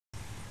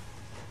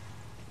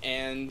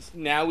And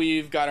now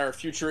we've got our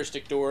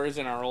futuristic doors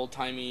in our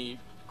old-timey,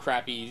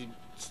 crappy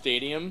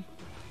stadium.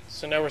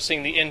 So now we're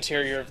seeing the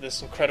interior of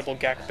this incredible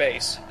GAC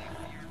base.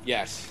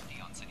 Yes.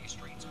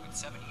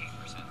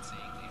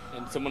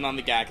 And someone on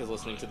the GAC is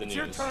listening to the news.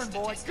 It's your turn,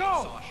 boy.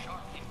 Go!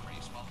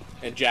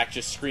 And Jack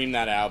just screamed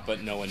that out,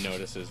 but no one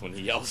notices when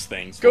he yells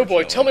things. Go,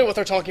 boy, tell me what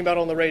they're talking about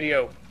on the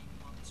radio.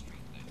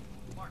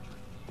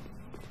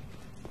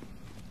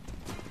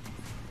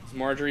 Does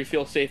Marjorie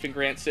feel safe in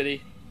Grant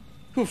City?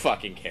 Who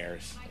fucking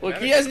cares? Look,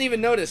 he hasn't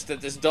even noticed that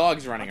this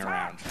dog's running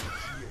around.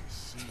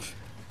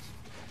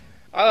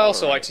 I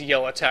also like to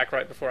yell attack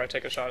right before I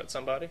take a shot at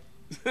somebody.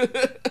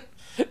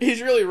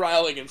 He's really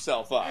riling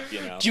himself up,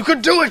 you know. You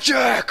can do it,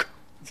 Jack!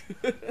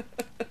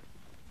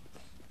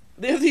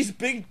 They have these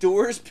big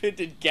doors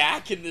painted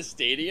GAC in the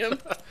stadium.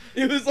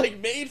 It was like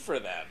made for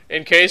them.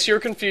 In case you're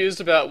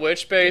confused about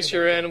which base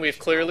you're in, we've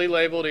clearly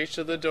labeled each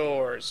of the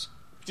doors.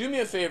 Do me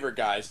a favor,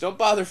 guys. Don't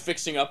bother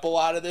fixing up a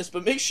lot of this,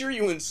 but make sure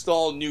you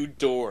install new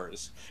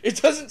doors.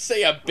 It doesn't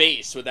say a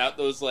base without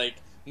those, like,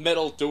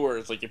 metal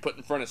doors like you put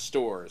in front of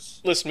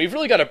stores. Listen, we've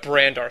really got to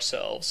brand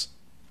ourselves.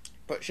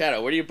 But,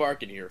 Shadow, what are you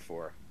barking here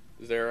for?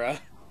 Is there,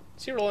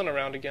 Is he rolling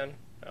around again?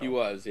 He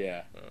was,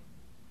 yeah.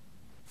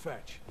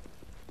 Fetch.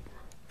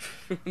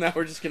 Now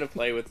we're just gonna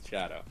play with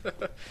Shadow.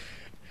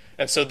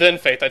 And so then,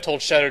 Faith, I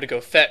told Shadow to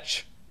go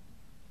fetch.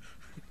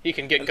 He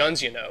can get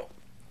guns, you know.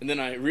 And then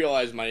I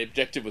realized my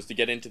objective was to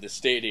get into the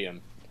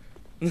stadium.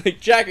 Like,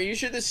 Jack, are you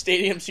sure this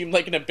stadium seemed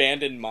like an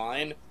abandoned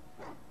mine?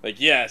 Like,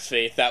 yes,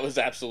 Faith, that was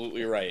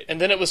absolutely right.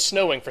 And then it was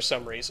snowing for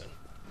some reason.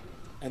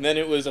 And then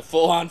it was a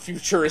full-on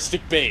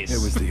futuristic base.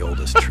 It was the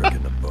oldest trick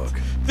in the book.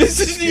 This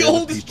is the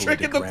oldest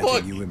trick in the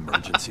book! You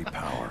emergency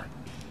power.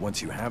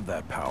 Once you have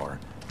that power,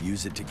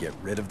 use it to get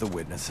rid of the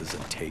witnesses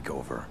and take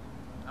over.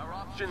 Our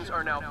options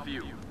are now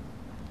few.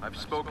 I've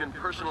spoken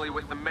personally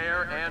with the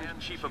mayor and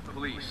chief of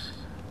police.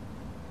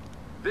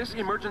 This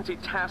emergency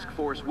task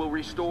force will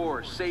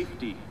restore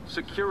safety,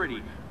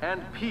 security,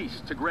 and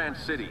peace to Grand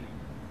City.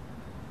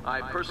 I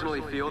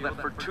personally feel that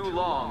for too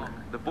long,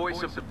 the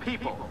voice of the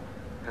people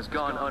has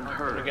gone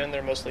unheard. And again,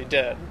 they're mostly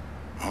dead.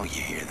 Oh,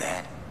 you hear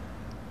that?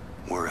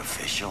 We're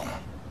official.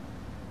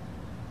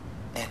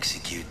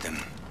 Execute them.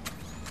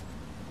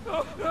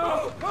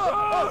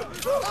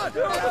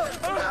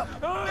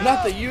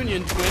 Not the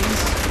Union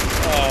Twins.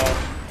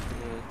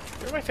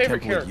 You're my favorite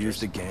Temple characters.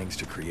 used the gangs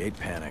to create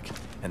panic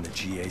and the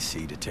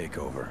GAC to take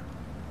over.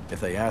 If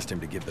they asked him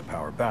to give the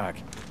power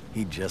back,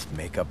 he'd just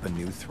make up a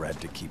new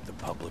threat to keep the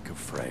public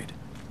afraid.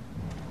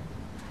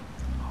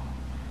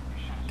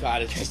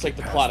 God, it's just like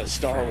the plot of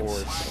Star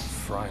Wars.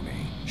 Fry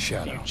me.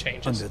 Shadow. Few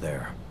changes. Under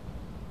there.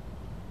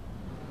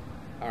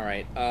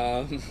 Alright,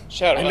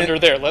 Shadow, under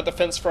there. Let the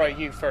fence fry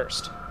you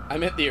first. I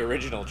meant the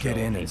original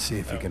trilogy. Get in and see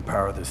if you can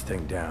power this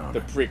thing down.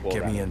 The prequel,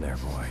 Get me rather. in there,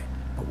 boy.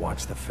 But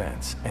watch the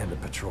fence and the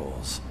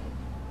patrols.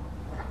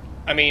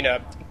 I mean,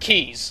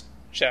 keys,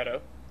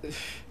 Shadow.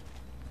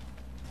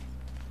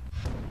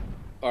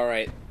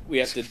 Alright, we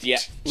have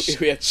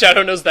to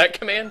Shadow knows that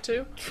command,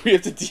 too? we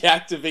have to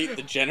deactivate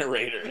the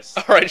generators.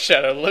 Alright,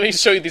 Shadow, let me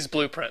show you these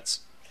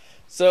blueprints.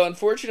 So,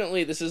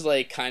 unfortunately, this is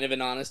like kind of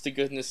an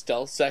honest-to-goodness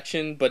stealth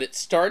section, but it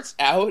starts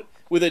out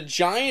with a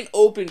giant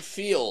open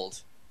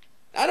field.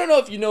 I don't know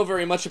if you know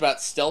very much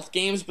about stealth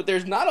games, but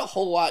there's not a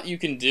whole lot you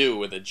can do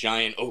with a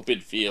giant open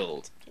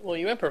field. Well,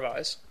 you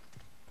improvise.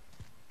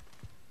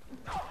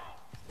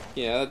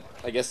 Yeah,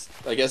 I guess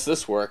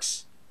this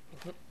works.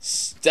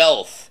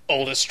 Stealth.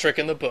 Oldest trick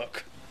in the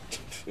book.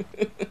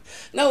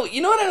 No,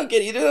 you know what I don't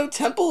get either, though?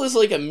 Temple is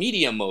like a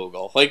media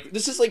mogul. Like,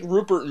 this is like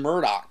Rupert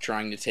Murdoch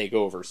trying to take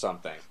over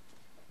something.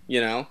 You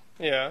know?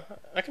 Yeah,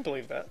 I can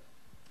believe that.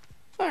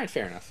 Alright,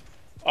 fair enough.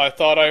 I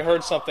thought I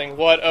heard something.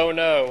 What? Oh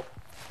no.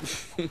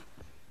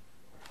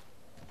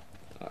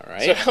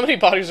 Alright. So how many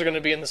bodies are going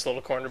to be in this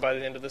little corner by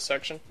the end of this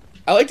section?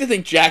 I like to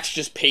think Jack's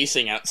just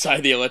pacing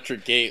outside the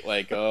electric gate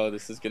like, oh,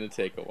 this is going to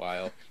take a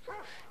while.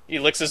 He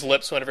licks his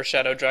lips whenever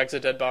Shadow drags a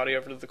dead body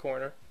over to the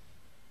corner.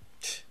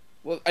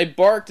 Well, I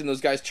barked and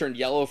those guys turned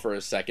yellow for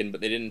a second, but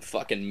they didn't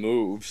fucking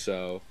move,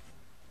 so...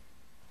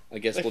 I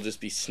guess we'll just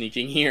be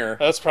sneaking here.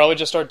 That's probably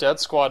just our dead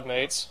squad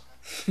mates.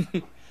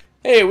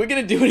 Hey, are we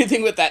gonna do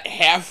anything with that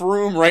half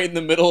room right in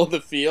the middle of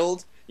the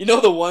field? You know,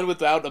 the one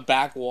without a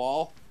back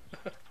wall?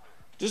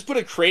 Just put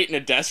a crate and a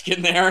desk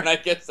in there, and I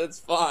guess that's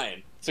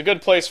fine. It's a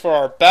good place for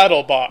our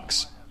battle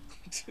box.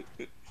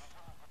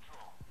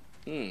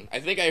 I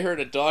think I heard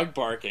a dog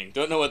barking.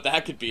 Don't know what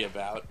that could be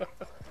about.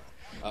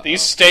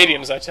 These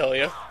stadiums, I tell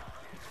you.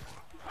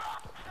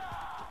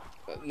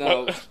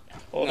 No,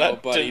 Well, no,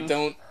 that buddy,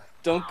 didn't-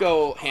 don't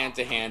go hand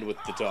to hand with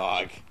the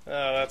dog.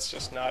 Oh, that's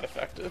just not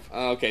effective.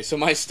 Okay, so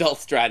my stealth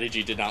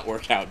strategy did not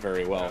work out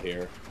very well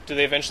here. Do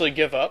they eventually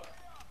give up?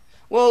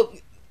 Well,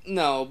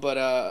 no,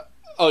 but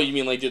oh, you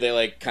mean like do they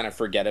like kind of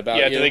forget about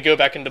you? Yeah, do they go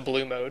back into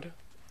blue mode?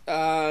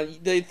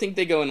 They think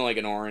they go into like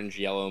an orange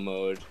yellow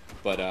mode,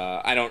 but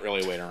I don't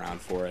really wait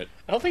around for it.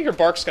 I don't think your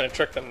bark's gonna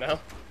trick them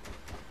now.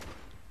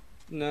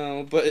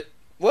 No, but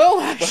well,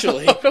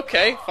 actually,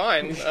 Okay,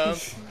 fine.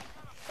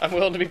 I'm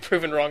willing to be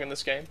proven wrong in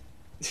this game.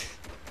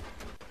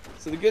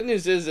 So the good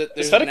news is that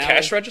there's Is that a now...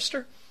 cash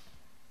register?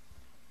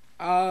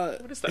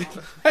 What is that?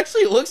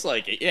 Actually, it looks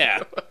like it.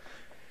 Yeah.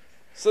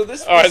 So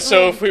this. All right. this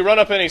So room- if we run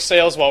up any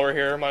sales while we're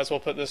here, might as well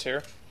put this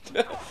here.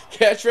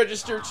 cash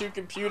register, 2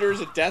 computers,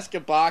 a desk,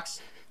 a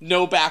box,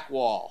 no back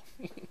wall.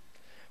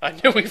 I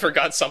knew we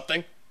forgot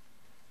something.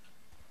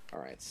 All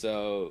right.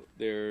 So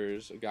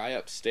there's a guy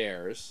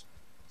upstairs.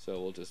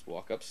 So we'll just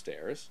walk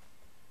upstairs.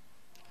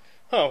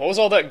 Oh, what was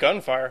all that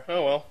gunfire?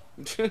 Oh well.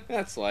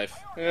 That's life.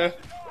 Yeah.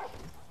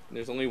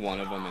 There's only one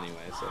of them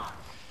anyway. So.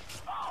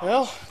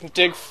 Well,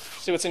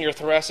 see what's in your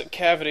thoracic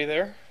cavity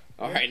there.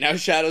 All right. Now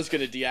Shadow's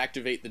gonna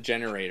deactivate the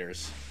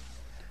generators.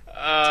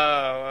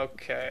 Oh,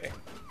 okay.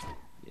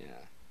 Yeah.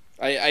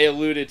 I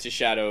alluded to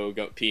Shadow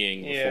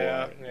peeing before.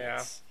 Yeah, and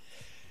yeah.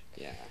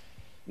 Yeah.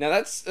 Now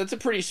that's a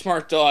pretty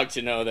smart dog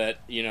to know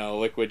that,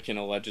 liquid can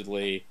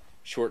allegedly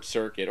short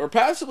circuit, or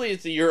possibly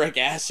it's the uric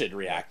acid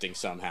reacting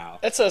somehow.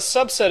 That's a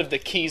subset of the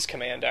keys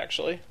command,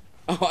 actually.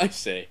 Oh, I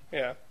see.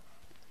 Yeah.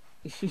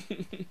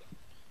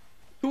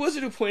 Who was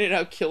it who pointed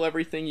out kill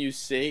everything you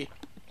see?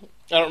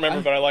 I don't remember,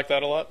 but I like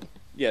that a lot.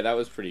 Yeah, that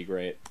was pretty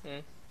great.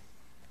 Mm.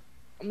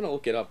 I'm gonna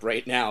look it up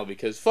right now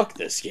because fuck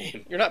this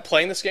game. You're not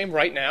playing this game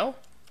right now?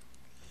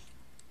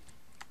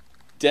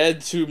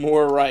 Dead to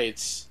more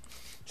rights.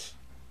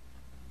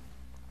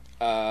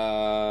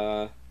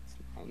 On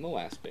the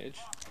last page.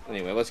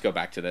 Anyway, let's go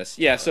back to this.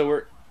 Yeah, so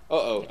we're...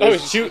 Oh,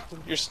 shoot!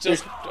 You're still...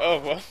 Oh,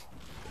 well.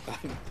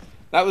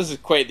 That was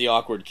quite the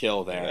awkward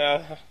kill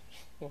there.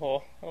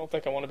 Well, I don't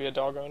think I want to be a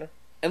dog owner.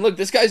 And look,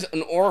 this guy's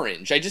an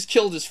orange. I just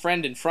killed his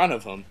friend in front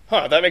of him.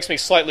 Huh, that makes me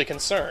slightly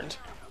concerned.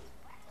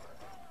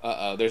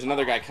 Uh-oh, there's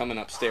another guy coming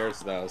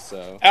upstairs, though,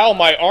 so... Ow,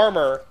 my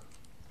armor!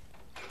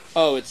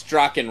 Oh, it's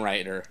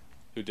Drachenreiter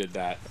who did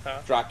that. Huh.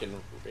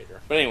 Drachenreiter.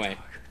 But anyway,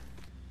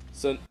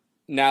 so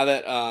now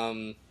that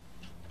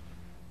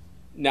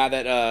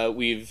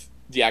we've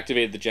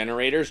deactivated the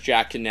generators,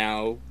 Jack can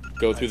now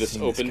go through this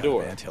open door. I've seen this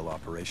kind of anthill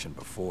operation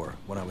before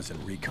when I was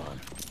in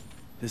recon.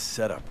 This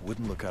setup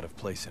wouldn't look out of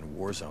place in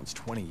war zones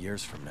 20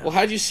 years from now. Well,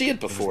 how'd you see it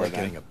It was before, like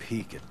then? getting a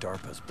peek at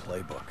DARPA's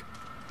playbook.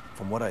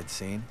 From what I'd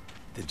seen,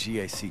 the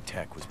GAC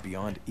tech was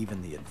beyond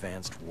even the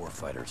advanced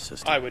warfighter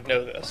system. I would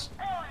know this.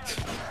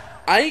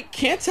 I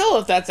can't tell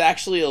if that's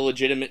actually a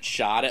legitimate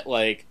shot at,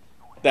 like,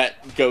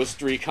 that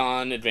Ghost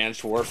Recon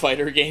Advanced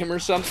Warfighter game or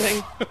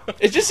something.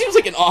 It just seems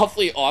like an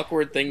awfully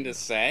awkward thing to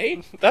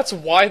say. That's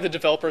why the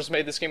developers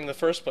made this game in the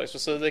first place,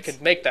 was so they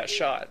could make that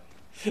shot.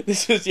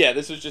 This was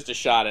just a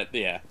shot at,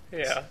 yeah.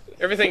 Yeah.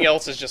 Everything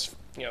else is just,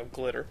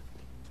 glitter.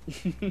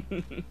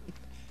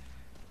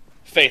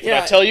 Faith, did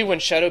I tell you when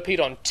Shadow peed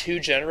on 2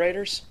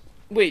 generators?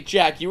 Wait,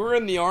 Jack, you were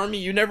in the army?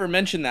 You never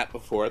mentioned that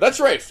before. That's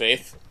right,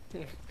 Faith.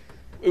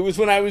 It was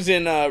when I was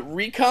in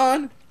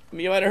Recon.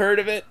 You might have heard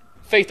of it.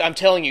 Faith, I'm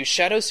telling you,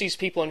 Shadow sees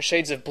people in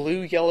shades of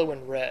blue, yellow,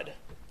 and red.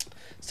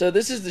 So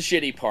this is the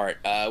shitty part.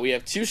 We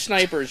have 2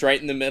 snipers right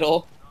in the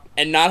middle,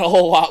 and not a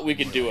whole lot we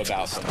can do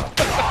about them.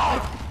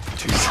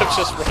 Except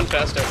just run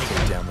past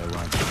everything. Down their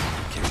line of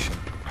communication,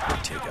 or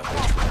take out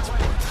their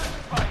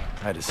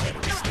transport. I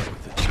decided to stay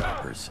with the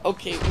choppers.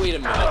 Okay, wait a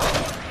minute. All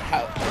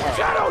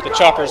right. The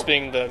choppers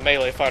being the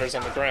melee fighters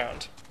on the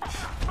ground.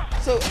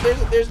 So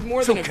there's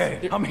more than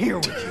Okay, I'm here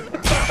with you.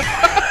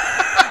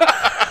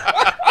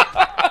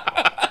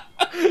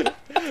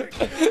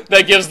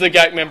 That gives the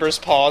gang members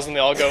pause, and they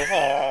all go,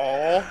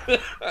 "Aww."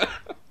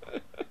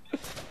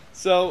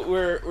 So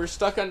we're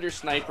stuck under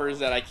snipers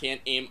that I can't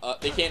aim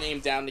up. They can't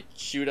aim down to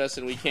shoot us,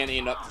 and we can't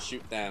aim up to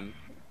shoot them.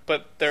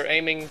 But they're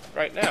aiming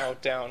right now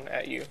down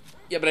at you.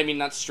 Yeah, but I mean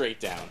not straight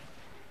down.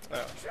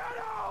 Oh.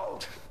 All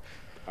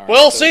right,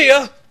 Well, so- see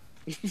ya!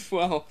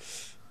 Well,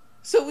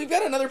 so we've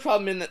got another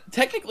problem in that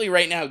technically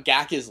right now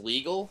GAC is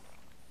legal,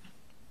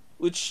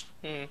 which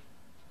I'm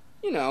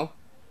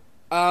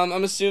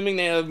assuming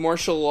they have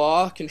martial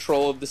law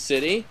control of the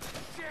city.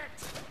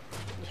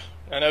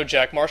 I know,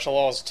 Jack, martial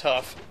law is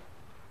tough.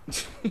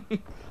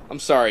 I'm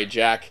sorry,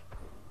 Jack.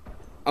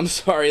 I'm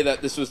sorry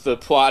that this was the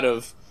plot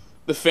of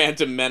The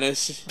Phantom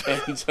Menace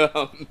and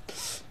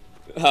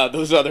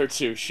those other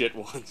 2 shit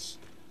ones.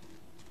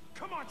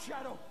 Come on,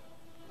 Shadow.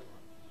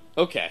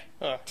 Okay.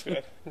 Oh,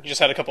 good. You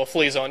just had a couple of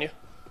fleas on you.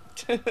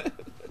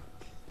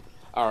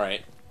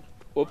 Alright.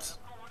 Whoops.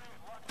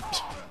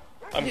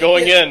 I'm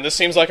going in. This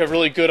seems like a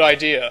really good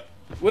idea.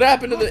 What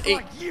happened to the...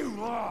 Like you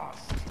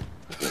lost.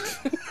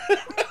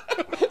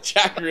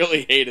 Jack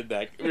really hated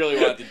that.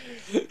 Really wanted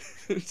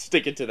to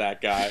stick it to that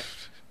guy.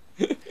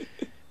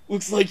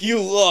 Looks like you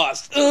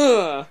lost.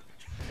 Ugh.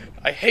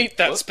 I hate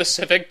that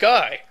specific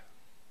guy.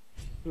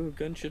 Ooh,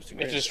 gunships are You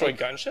great. have to destroy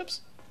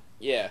gunships?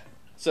 Yeah.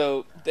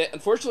 So,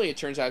 unfortunately, it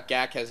turns out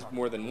GAC has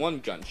more than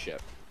 1 gunship.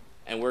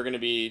 And we're going to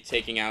be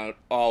taking out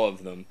all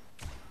of them,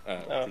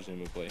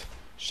 presumably.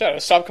 Shadow,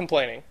 stop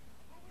complaining.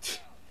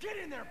 Get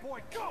in there,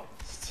 boy. Go.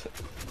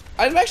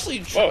 I'm actually...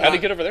 Whoa, how'd he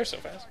get over there so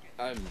fast?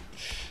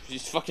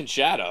 He's fucking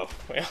Shadow.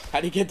 Well,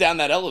 How'd he get down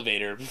that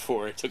elevator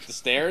before he took the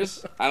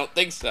stairs? I don't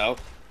think so.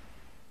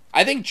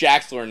 I think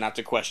Jack's learned not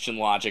to question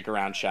logic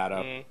around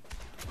Shadow.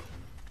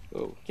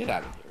 Oh, get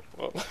out of here.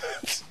 whoa.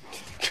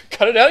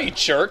 Cut it out, you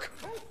jerk.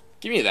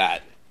 Give me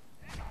that.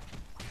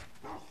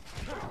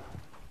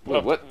 Wait,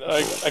 Oh, what?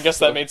 I guess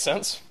that made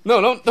sense.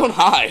 No, don't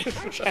hide.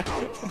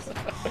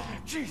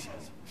 Jesus.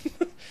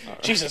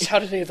 Jesus, how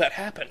did any of that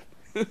happen?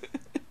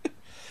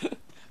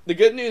 The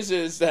good news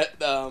is that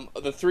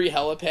the 3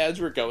 helipads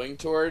we're going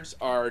towards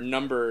are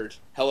numbered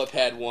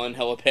helipad 1,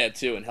 helipad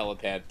 2, and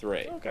helipad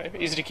 3. Okay,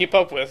 easy to keep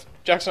up with.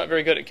 Jack's not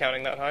very good at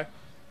counting that high.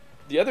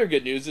 The other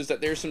good news is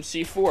that there's some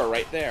C4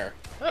 right there.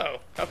 Oh,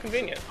 how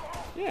convenient.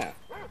 Yeah.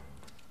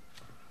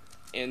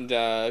 And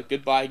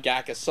goodbye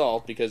GAC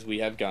Assault because we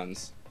have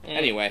guns.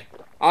 Anyway,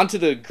 onto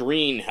the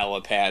green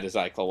helipad as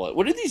I call it.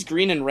 What are these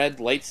green and red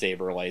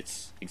lightsaber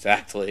lights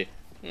exactly?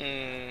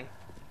 I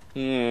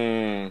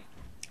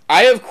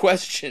have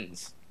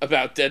questions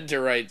about Dead to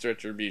Rights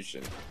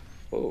Retribution.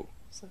 Oh.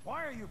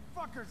 Why are you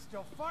fuckers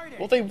still fighting?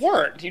 Well, they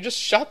weren't. You just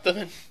shot them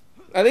and...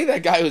 I think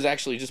that guy was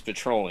actually just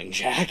patrolling,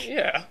 Jack.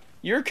 Yeah.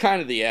 You're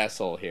kind of the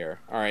asshole here.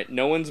 Alright,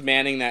 no one's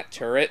manning that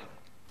turret.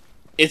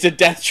 It's a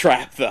death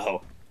trap,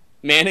 though.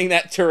 Manning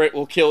that turret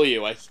will kill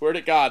you. I swear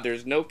to God,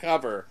 there's no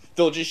cover.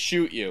 They'll just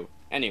shoot you.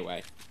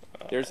 Anyway,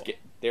 there's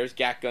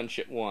GAC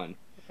Gunship 1.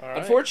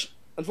 Alright.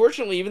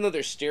 Unfortunately, even though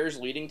there's stairs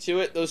leading to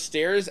it, those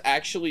stairs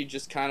actually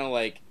just kind of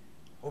like...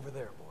 Over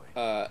there,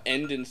 boy.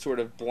 End in sort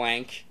of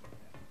blank,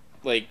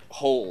 like,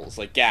 holes,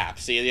 like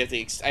gaps. So you have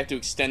to I have to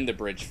extend the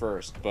bridge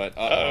first, but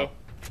Uh-oh.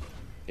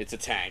 It's a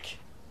tank.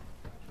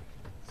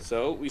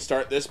 So, we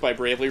start this by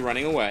bravely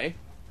running away.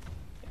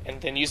 And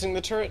then using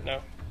the turret?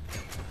 No.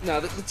 No,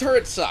 the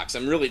turret sucks,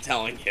 I'm really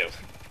telling you.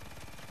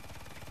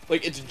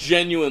 Like, it's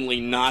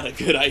genuinely not a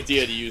good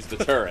idea to use the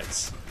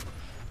turrets.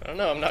 I don't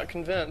know, I'm not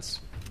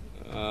convinced.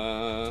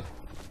 No,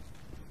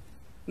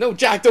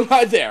 Jack, don't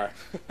hide there!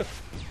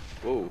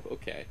 Whoa,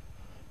 okay.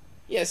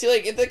 Yeah, see,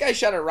 like, if the guy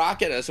shot a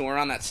rocket at us and we're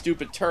on that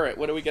stupid turret,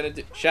 what are we gonna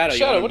do? Shadow,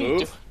 you wanna what do you do?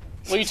 move?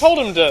 Well, you told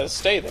him to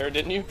stay there,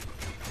 didn't you?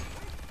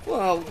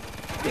 Well,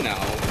 you know.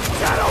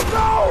 Shadow,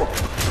 no!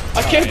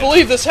 I can't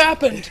believe this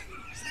happened!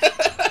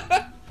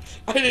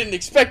 I didn't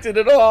expect it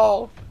at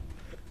all!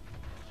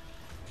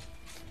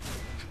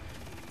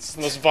 It's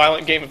the most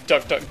violent game of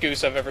Duck Duck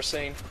Goose I've ever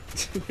seen.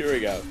 Here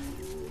we go.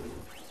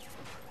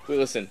 Wait,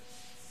 listen.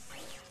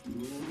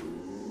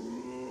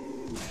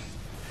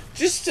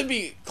 Just to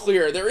be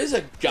clear, there is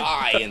a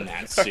guy in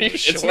that suit. you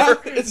It's sure?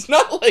 it's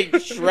not like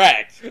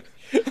Shrek.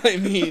 I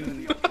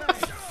mean,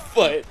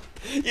 but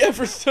yeah,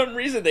 for some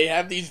reason they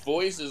have these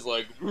voices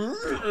like.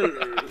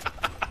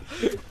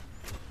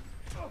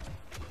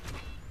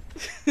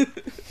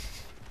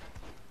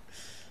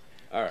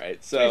 All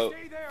right, so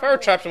Stay there, If I were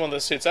boy. trapped in one of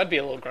those suits, I'd be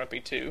a little grumpy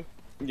too.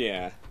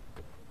 yeah.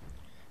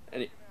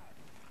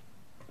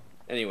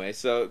 Anyway,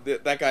 so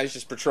that guy's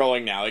just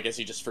patrolling now. I guess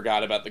he just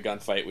forgot about the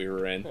gunfight we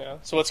were in. Yeah.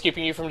 So what's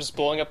keeping you from just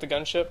blowing up the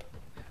gunship?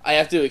 I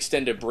have to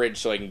extend a bridge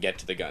so I can get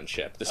to the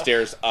gunship. The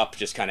stairs up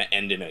just kind of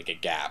end in like a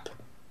gap.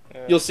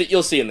 Yeah. You'll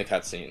see in the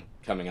cutscene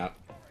coming up.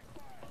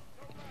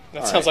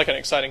 That All sounds right. like an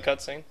exciting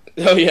cutscene.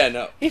 Oh yeah,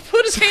 no. He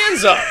put his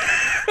hands up!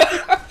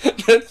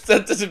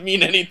 that doesn't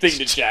mean anything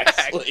to Jack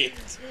Jack. Slade.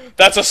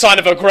 That's a sign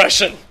of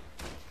aggression!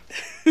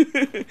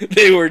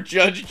 They were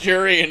judge,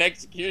 jury, and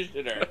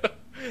executioner.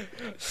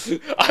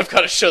 I've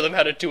got to show them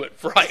how to do it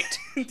right.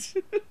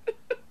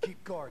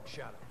 Keep guard,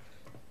 Shadow.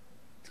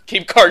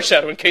 Keep card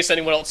shadow in case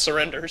anyone else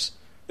surrenders.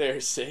 There,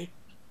 see?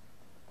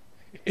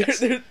 Yes.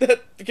 The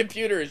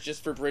computer is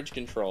just for bridge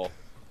control.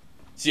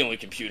 It's the only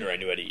computer I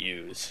knew how to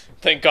use.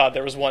 Thank God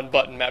there was one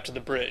button mapped to the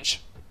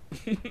bridge.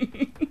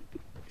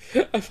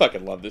 I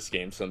fucking love this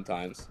game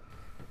sometimes.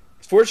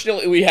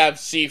 Fortunately, we have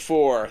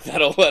C4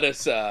 that'll let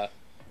us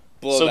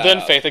blow So that then,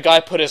 up. Faith, the guy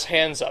put his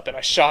hands up and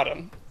I shot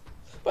him.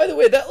 By the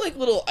way, that like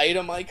little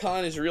item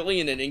icon is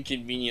really in an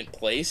inconvenient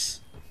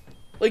place.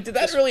 Like, did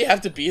that really have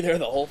to be there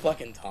the whole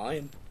fucking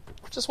time?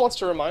 Just wants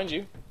to remind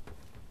you.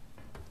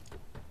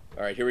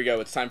 Alright, here we go.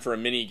 It's time for a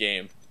mini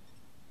game.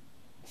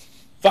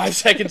 5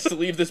 seconds to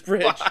leave this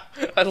bridge.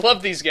 I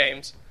love these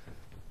games.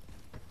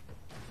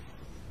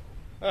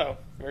 Oh,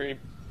 very...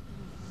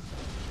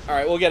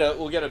 Alright, we'll get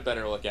a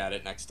better look at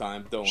it next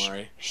time. Don't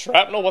worry.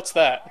 Shrapnel, what's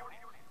that?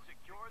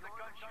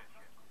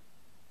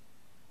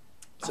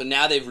 So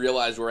now they've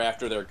realized we're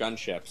after their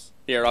gunships.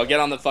 Here, I'll get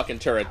on the fucking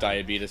turret,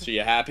 Diabetes. Are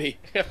you happy?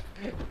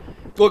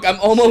 Look, I'm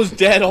almost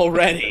dead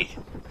already.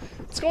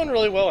 It's going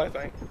really well, I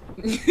think.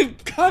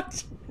 God,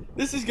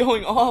 this is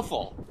going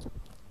awful.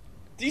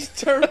 These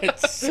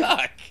turrets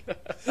suck.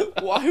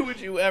 Why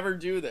would you ever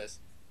do this?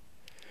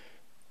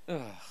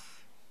 Ugh.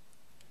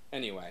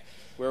 Anyway,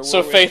 where So,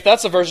 were we? Faith,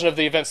 that's a version of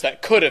the events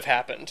that could have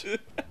happened.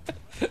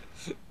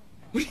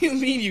 What do you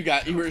mean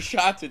you were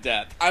shot to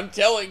death? I'm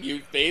telling you,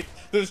 Faith,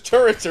 those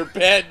turrets are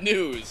bad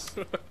news.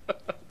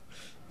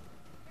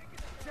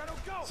 Shadow,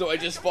 go! So I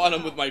just fought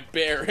them with my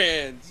bare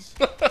hands.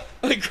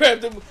 I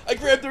grabbed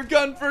their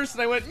gun first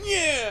and I went,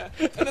 yeah!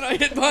 And then I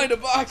hid behind a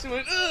box and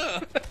went,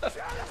 ugh!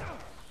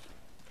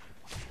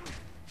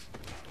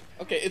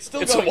 Okay, it's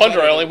still It's a going wonder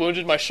better I only than-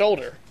 wounded my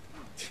shoulder.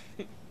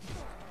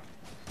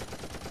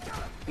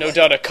 No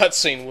doubt a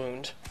cutscene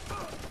wound.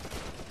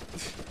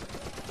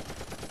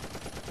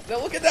 Now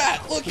look at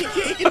that! Look,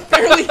 he's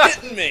barely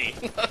hitting me!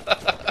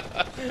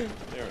 There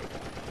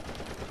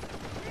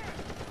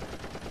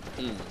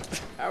we go.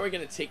 How are we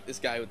gonna take this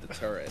guy with the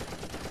turret?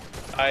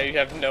 I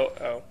have no...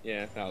 Oh.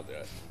 Yeah, I'll do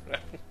it.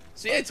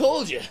 See, I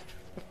told you!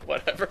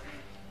 Whatever.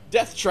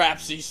 Death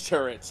traps these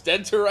turrets.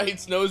 Dead to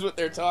Rights knows what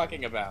they're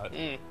talking about.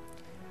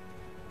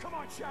 Come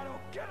on, Shadow,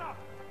 get up!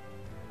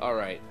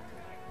 Alright.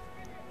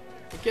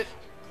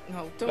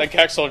 No, don't... That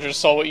CAC soldier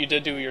saw what you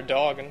did to your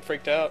dog and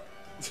freaked out.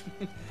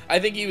 I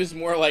think he was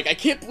more like, I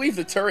can't believe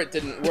the turret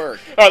didn't work.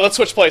 Alright, let's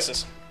switch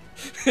places.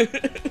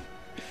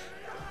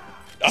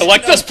 I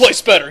like this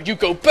place better. You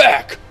go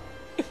back.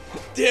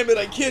 Damn it,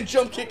 I can't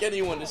jump kick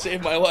anyone to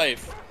save my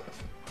life.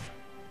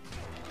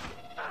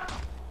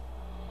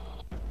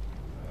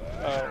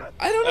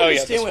 I don't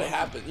understand what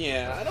happened.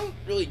 Yeah, I don't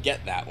really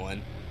get that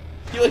one.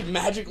 He like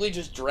magically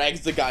just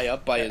drags the guy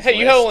up by his Hey,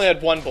 you wrist. only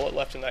had 1 bullet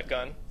left in that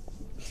gun.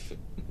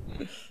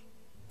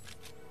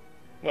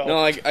 Well, No,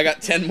 I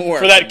got 10 more.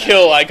 for that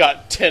kill, I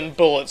got 10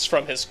 bullets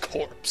from his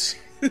corpse.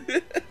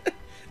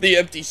 The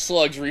empty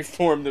slugs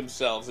reformed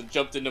themselves and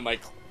jumped into my...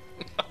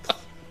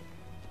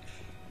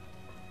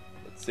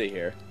 Let's see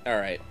here.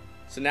 Alright.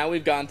 So now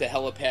we've gone to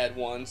Helipad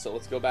 1, so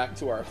let's go back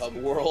to our hub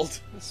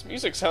world. This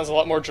music sounds a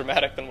lot more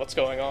dramatic than what's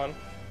going on.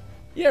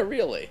 Yeah,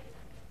 really.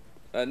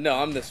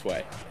 No, I'm this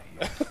way.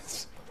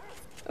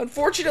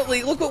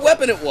 Unfortunately, look what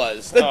weapon it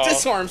was. The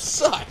disarm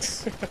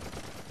sucks.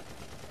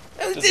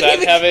 Does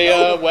that have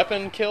a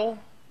weapon kill?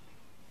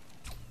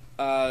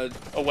 A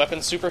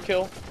weapon super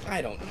kill?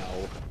 I don't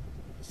know.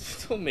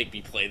 Don't make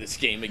me play this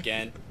game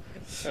again.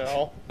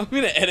 No. I'm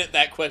gonna edit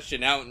that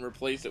question out and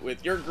replace it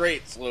with, "You're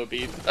great,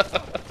 slowbeef."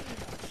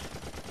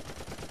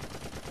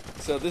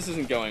 So this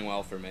isn't going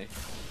well for me.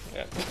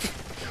 Yeah.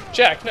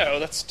 Jack, no,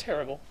 that's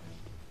terrible.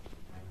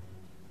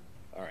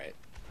 Alright.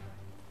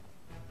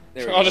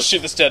 I'll just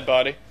shoot this dead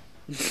body.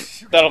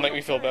 That'll make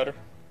me feel better.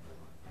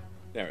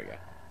 There we go.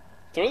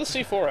 Throw the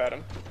C4 at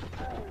him.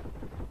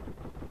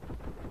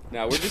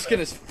 Now we're just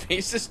gonna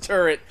face this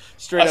turret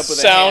straight up with a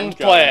sound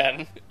handgun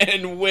plan.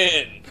 and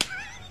win.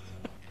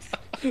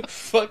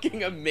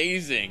 Fucking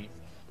amazing.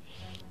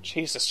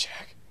 Jesus,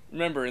 Jack.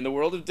 Remember, in the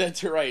world of Dead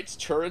to Rights,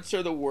 turrets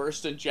are the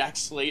worst and Jack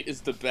Slate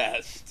is the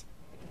best.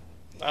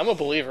 I'm a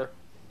believer.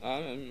 I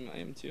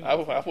am too. I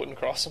wouldn't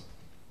cross him.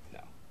 No.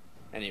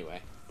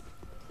 Anyway.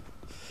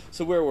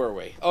 So where were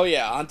we? Oh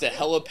yeah, on to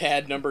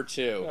Helipad number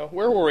 2. No,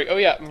 where were we? Oh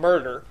yeah,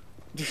 murder.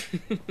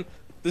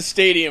 The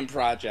Stadium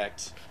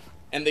Project.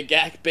 And the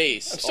GAC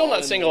base. I'm still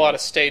not seeing a lot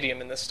of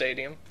stadium in this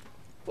stadium.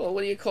 Well,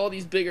 what do you call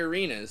these big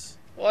arenas?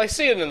 Well, I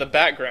see it in the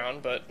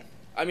background, but...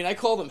 I mean, I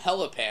call them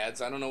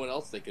helipads. I don't know what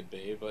else they could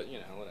be, but, you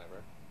know,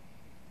 whatever.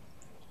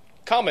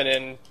 Common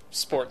in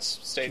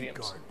sports Keep stadiums.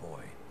 guard,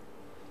 boy.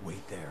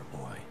 Wait there,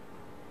 boy.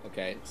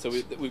 Okay, so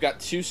we've got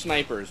 2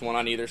 snipers, one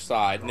on either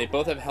side, and they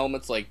both have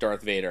helmets like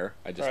Darth Vader,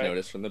 I just Right.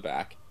 noticed from the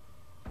back.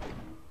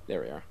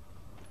 There we are.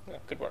 Yeah,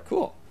 good work.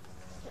 Cool.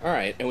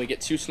 Alright, and we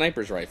get 2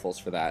 snipers rifles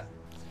for that.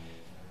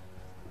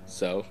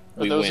 So,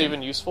 Are we those win.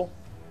 even useful?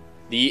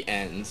 The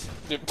end.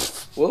 Dude,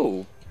 pfft.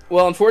 Whoa.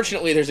 Well,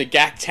 unfortunately, there's a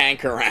GAC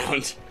tank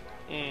around.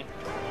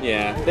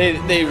 Yeah,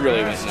 they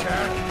really went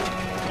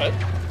nuts. What?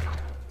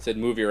 Said,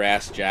 "Move your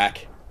ass,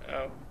 Jack."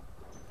 Oh.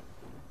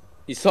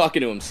 He's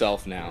talking to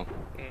himself now.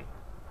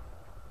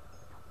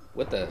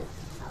 What the?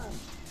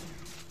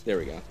 There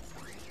we go.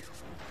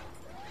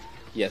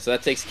 Yeah, so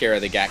that takes care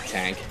of the GAC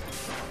tank.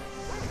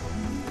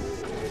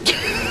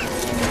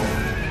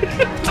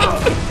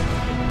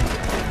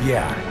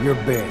 Yeah, you're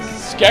big.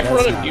 Does Gak That's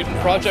run a not mutant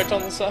nice. project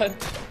on the side?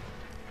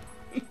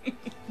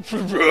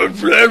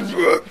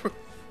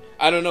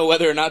 I don't know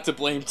whether or not to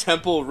blame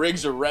Temple,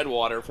 Riggs, or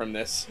Redwater from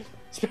this.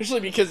 Especially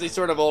because they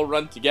sort of all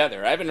run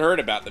together. I haven't heard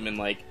about them in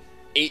like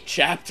 8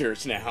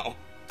 chapters now.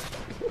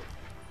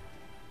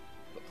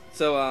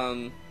 So, I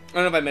don't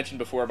know if I mentioned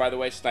before, by the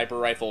way, sniper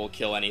rifle will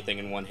kill anything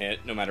in 1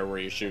 hit, no matter where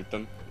you shoot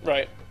them.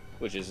 Right.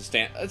 Which is a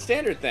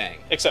standard thing.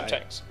 Except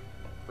tanks.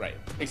 Right.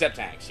 Except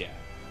tanks, yeah.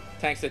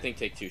 Tanks, I think,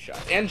 take 2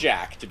 shots. And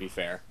Jack, to be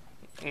fair.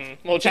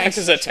 Well, Jax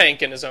is a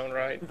tank in his own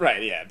right.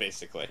 Right, yeah,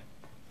 basically.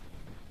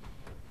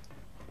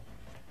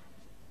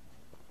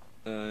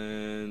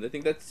 And I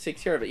think that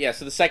takes care of it. Yeah,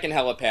 so the second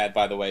helipad,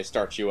 by the way,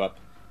 starts you up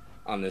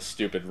on this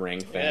stupid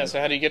ring thing. Yeah,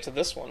 so how do you get to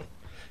this one?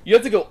 You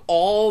have to go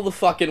all the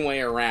fucking way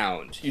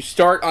around. You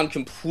start on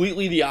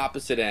completely the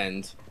opposite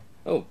end.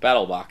 Oh,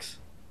 battle box.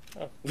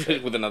 Oh.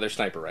 With another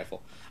sniper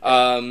rifle.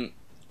 And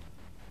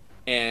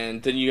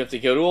then you have to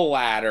go to a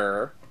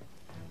ladder,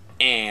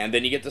 and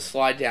then you get to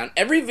slide down.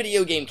 Every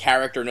video game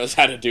character knows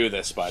how to do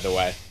this, by the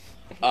way.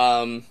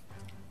 And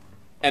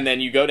then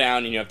you go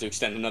down, and you have to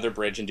extend another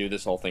bridge and do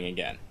this whole thing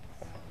again.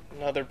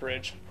 Another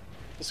bridge.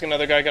 Is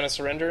another guy gonna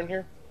surrender in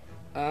here?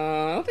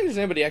 I don't think there's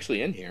anybody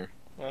actually in here.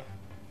 Well,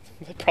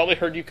 they probably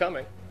heard you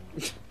coming.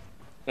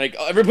 Like,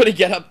 everybody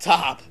get up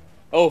top.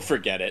 Oh,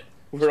 forget it.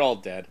 We're all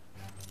dead.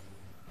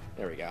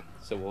 There we go.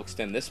 So we'll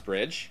extend this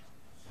bridge.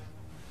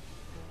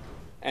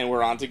 And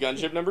we're on to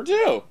gunship number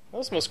 2. That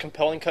was the most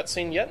compelling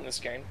cutscene yet in this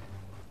game.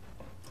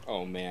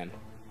 Oh, man.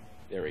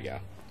 There we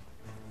go.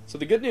 So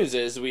the good news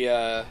is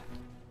I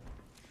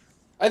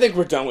think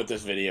we're done with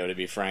this video, to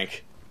be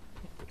frank.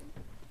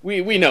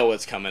 We know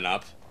what's coming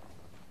up.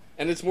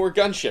 And it's more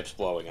gunships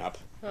blowing up.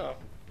 Oh.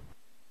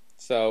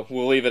 So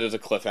we'll leave it as a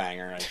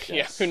cliffhanger, I guess.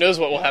 Yeah, who knows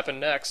what will happen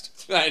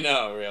next. I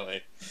know,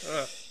 really.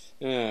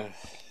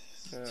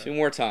 2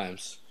 more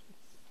times.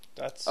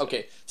 That's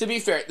okay. To be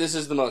fair, this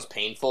is the most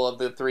painful of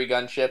the 3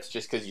 gunships,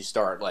 just because you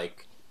start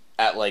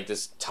at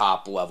this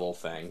top level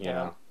thing, you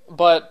know.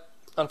 But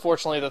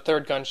unfortunately, the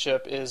 3rd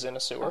gunship is in a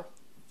sewer.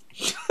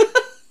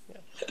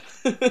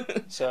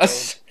 So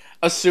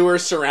a sewer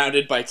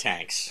surrounded by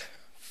tanks.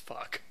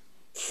 Fuck.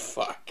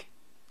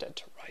 Dead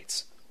to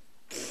rights.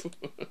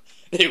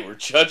 They were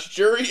judge,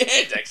 jury,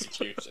 and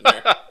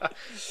executioner.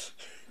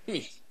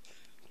 They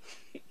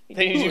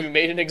need to be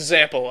made an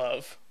example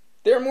of.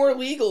 They're more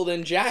legal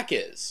than Jack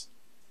is.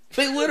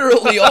 They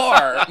literally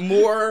are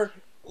more,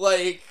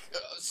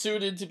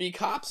 suited to be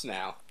cops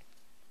now.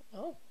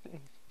 Oh,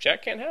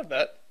 Jack can't have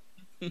that.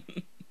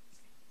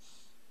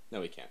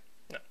 No, he can't.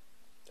 No.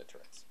 That's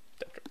right.